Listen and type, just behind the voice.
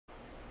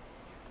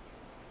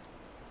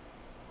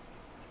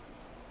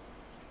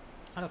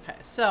Okay,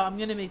 so I'm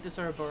gonna make this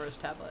Ouroborus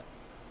Tablet.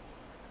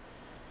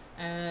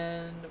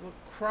 And what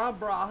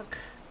Crabrock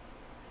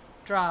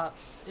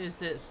drops is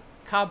this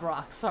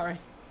Cabrock, sorry.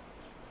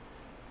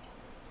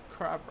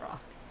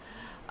 Crabrock.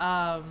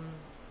 I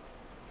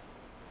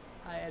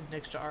had an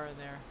extra R in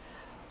there.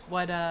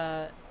 What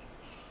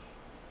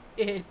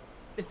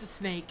it's a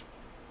snake.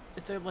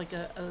 It's like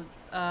a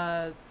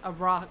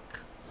rock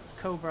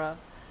cobra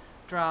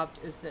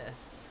dropped is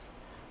this.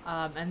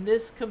 And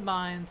this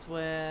combines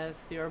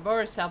with the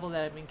Ouroborus Tablet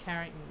that I've been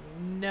carrying.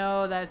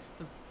 No, that's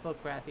the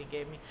book Rathy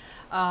gave me.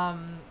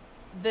 The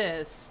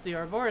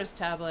Ouroborus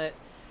Tablet,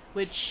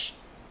 which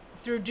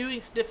through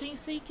doing sniffing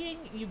seeking,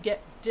 you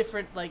get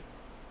different like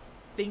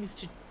things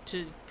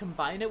to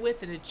combine it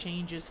with, and it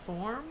changes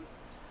form.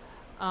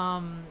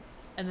 And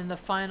then the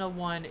final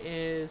one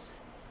is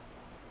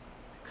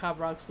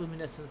Cabrock's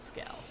Luminescent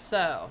Scale.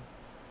 So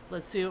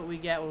let's see what we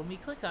get when we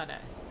click on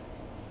it.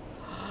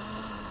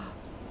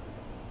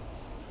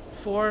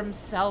 Form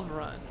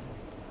Selvrun.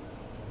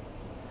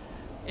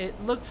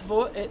 It looks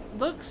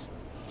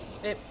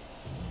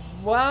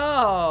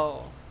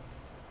whoa.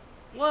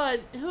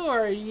 What? Who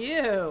are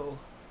you?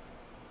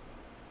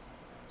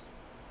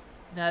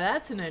 Now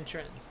that's an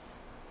entrance.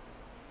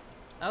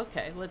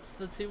 Okay, let's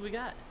see what we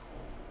got.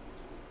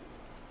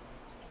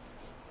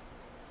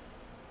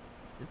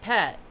 It's a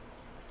pet.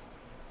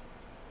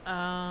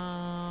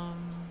 9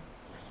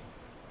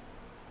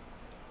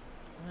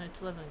 to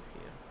 11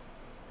 Q.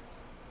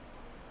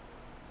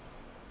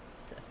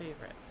 It's a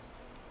favorite.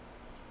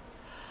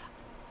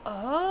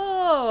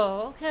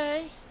 Oh,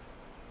 okay.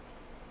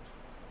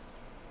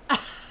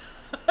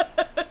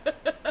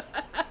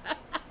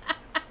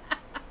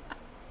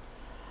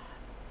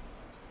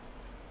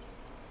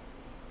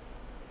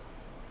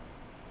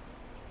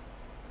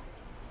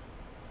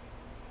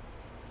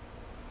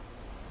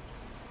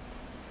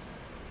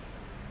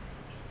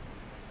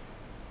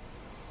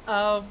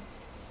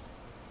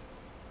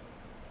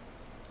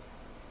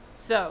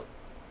 So,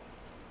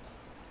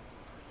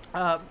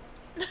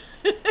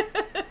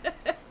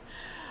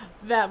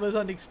 that was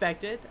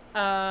unexpected.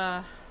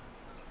 Selvrun,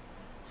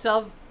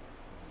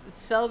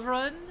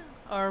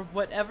 or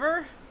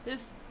whatever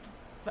is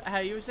how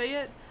you say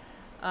it,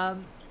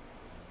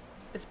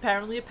 is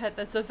apparently a pet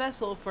that's a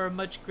vessel for a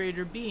much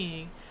greater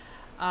being.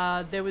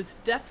 There was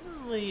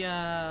definitely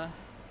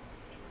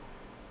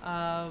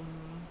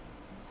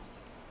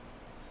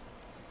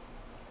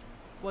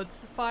what's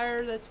the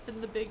fire that's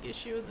been the big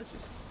issue in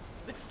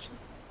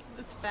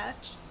this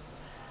patch?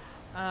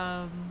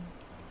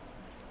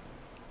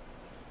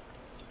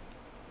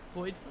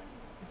 Void flame?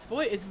 It's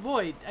void. It's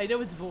void. I know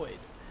it's void.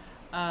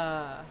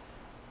 Sorry,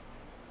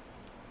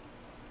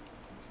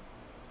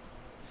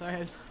 I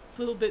was a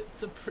little bit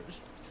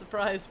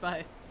surprised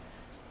by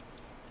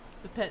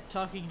the pet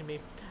talking to me.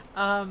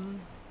 Hold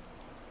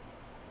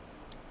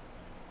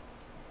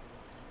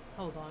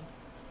on.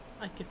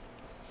 I could.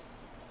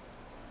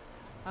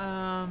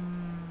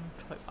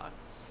 Toy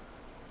box.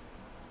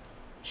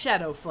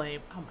 Shadow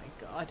Flame. Oh my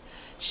god.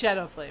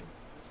 Shadow Flame.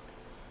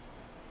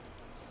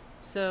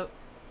 So,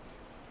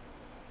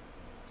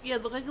 yeah,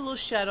 it looked like a little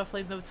Shadow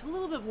Flame, though it's a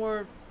little bit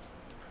more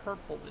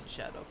purple than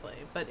Shadow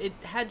Flame. But it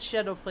had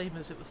Shadow Flame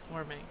as it was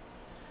forming.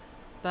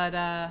 But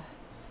yeah,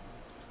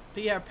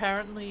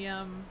 apparently,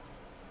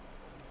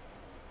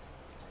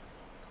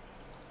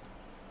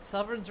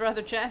 Selvrun's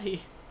rather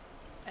chatty.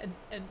 And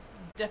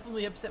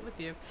definitely upset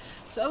with you.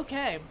 So,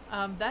 okay,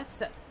 that's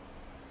that.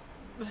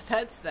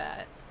 That's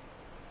that.